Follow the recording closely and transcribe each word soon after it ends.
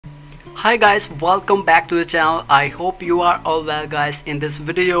Hi guys, welcome back to the channel. I hope you are all well guys. In this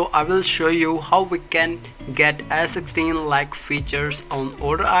video I will show you how we can get iOS 16 like features on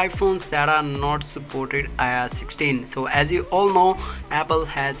older iPhones that are not supported iOS 16. So as you all know, Apple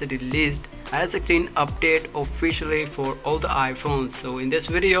has released iOS 16 update officially for all the iPhones. So in this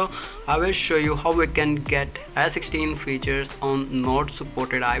video I will show you how we can get iOS 16 features on not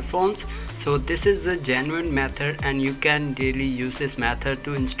supported iPhones. So this is a genuine method and you can really use this method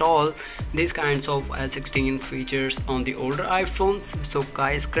to install these kinds of iOS 16 features on the older iPhones. So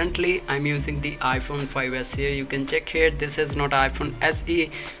guys, currently I'm using the iPhone 5s here. You can check here, this is not iPhone SE,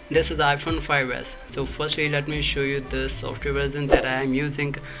 this is iPhone 5s. So firstly let me show you the software version that I am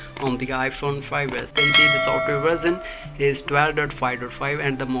using on the iPhone 5s. You can see the software version is 12.5.5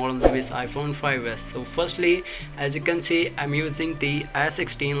 and the model name is iPhone 5s. So firstly, as you can see, I'm using the iOS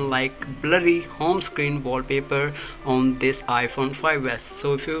 16 like blurry home screen wallpaper on this iPhone 5s.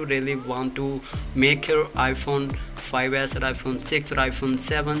 So if you really want to make your iPhone 5s or iPhone 6 or iPhone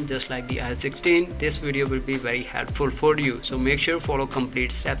 7 just like the iOS 16, this video will be very helpful for you. So make sure follow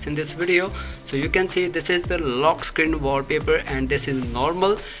complete steps in this video. So you can see this is the lock screen wallpaper and this is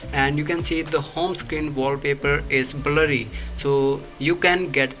normal, and you can see the home screen wallpaper is blurry. So you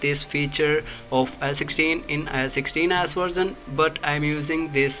can get this feature of iOS 16 in iOS 16 version, but I'm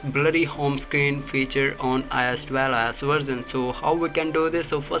using this blurry home screen feature on iOS 12 version. So how we can do this?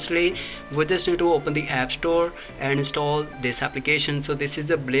 So firstly we just need to open the App Store and install this application. So this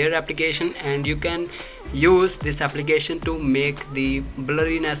is a Blur application and you can use this application to make the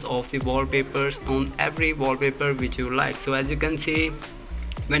blurriness of the wallpapers on every wallpaper which you like. So as you can see,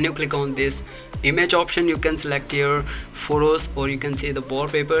 when you click on this image option, you can select your photos or you can see the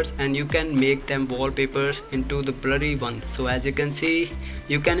wallpapers and you can make them wallpapers into the blurry one. So as you can see,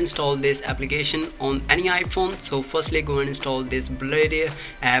 you can install this application on any iPhone. So firstly go and install this Blur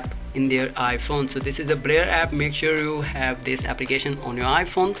app in their iPhone. So this is the Blur app. Make sure you have this application on your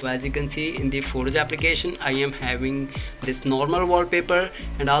iPhone. So as you can see in the Photos application, I am having this normal wallpaper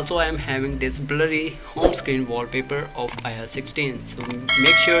and also I am having this blurry home screen wallpaper of iOS 16. So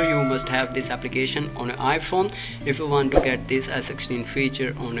make sure you must have this application on your iPhone if you want to get this iOS 16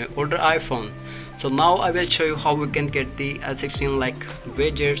 feature on your older iPhone. So now I will show you how we can get the iOS 16 like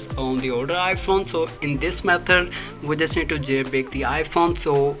widgets on the older iPhone. So in this method we just need to jailbreak the iPhone.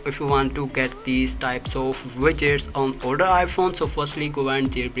 So if you want to get these types of widgets on older iPhone, so firstly go and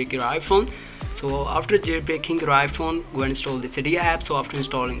jailbreak your iPhone. So after jailbreaking your iPhone, go and install the Cydia app. So after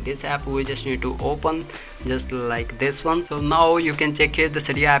installing this app, we just need to open just like this one. So now you can check here, the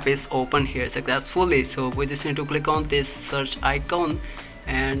Cydia app is open here successfully. So we just need to click on this search icon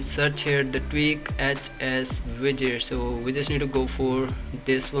and search here the tweak HS widget. So we just need to go for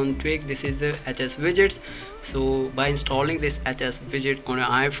this one, tweak. This is the HS widgets. So by installing this HS widget on your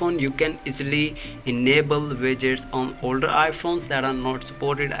iPhone, you can easily enable widgets on older iPhones that are not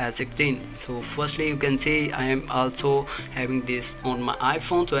supported iOS 16. So firstly you can see I am also having this on my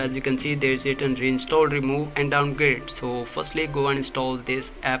iPhone. So as you can see, there is written reinstall, remove and downgrade. So firstly go and install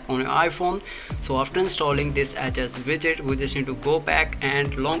this app on your iPhone. So after installing this HS widget, we just need to go back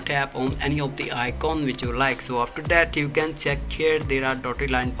and long tap on any of the icon which you like. So after that you can check here, there are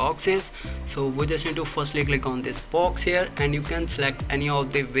dotted line boxes. So we just need to firstly click on this box here and you can select any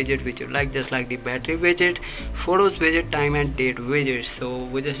of the widget which you like, just like the battery widget, photos widget, time and date widget. So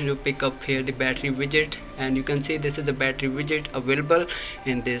we just need to pick up here the battery widget and you can see this is the battery widget available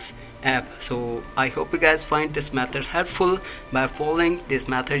in this app. So I hope you guys find this method helpful. By following this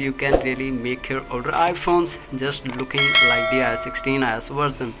method you can really make your older iPhones just looking like the iOS 16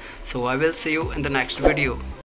 version. So I will see you in the next video.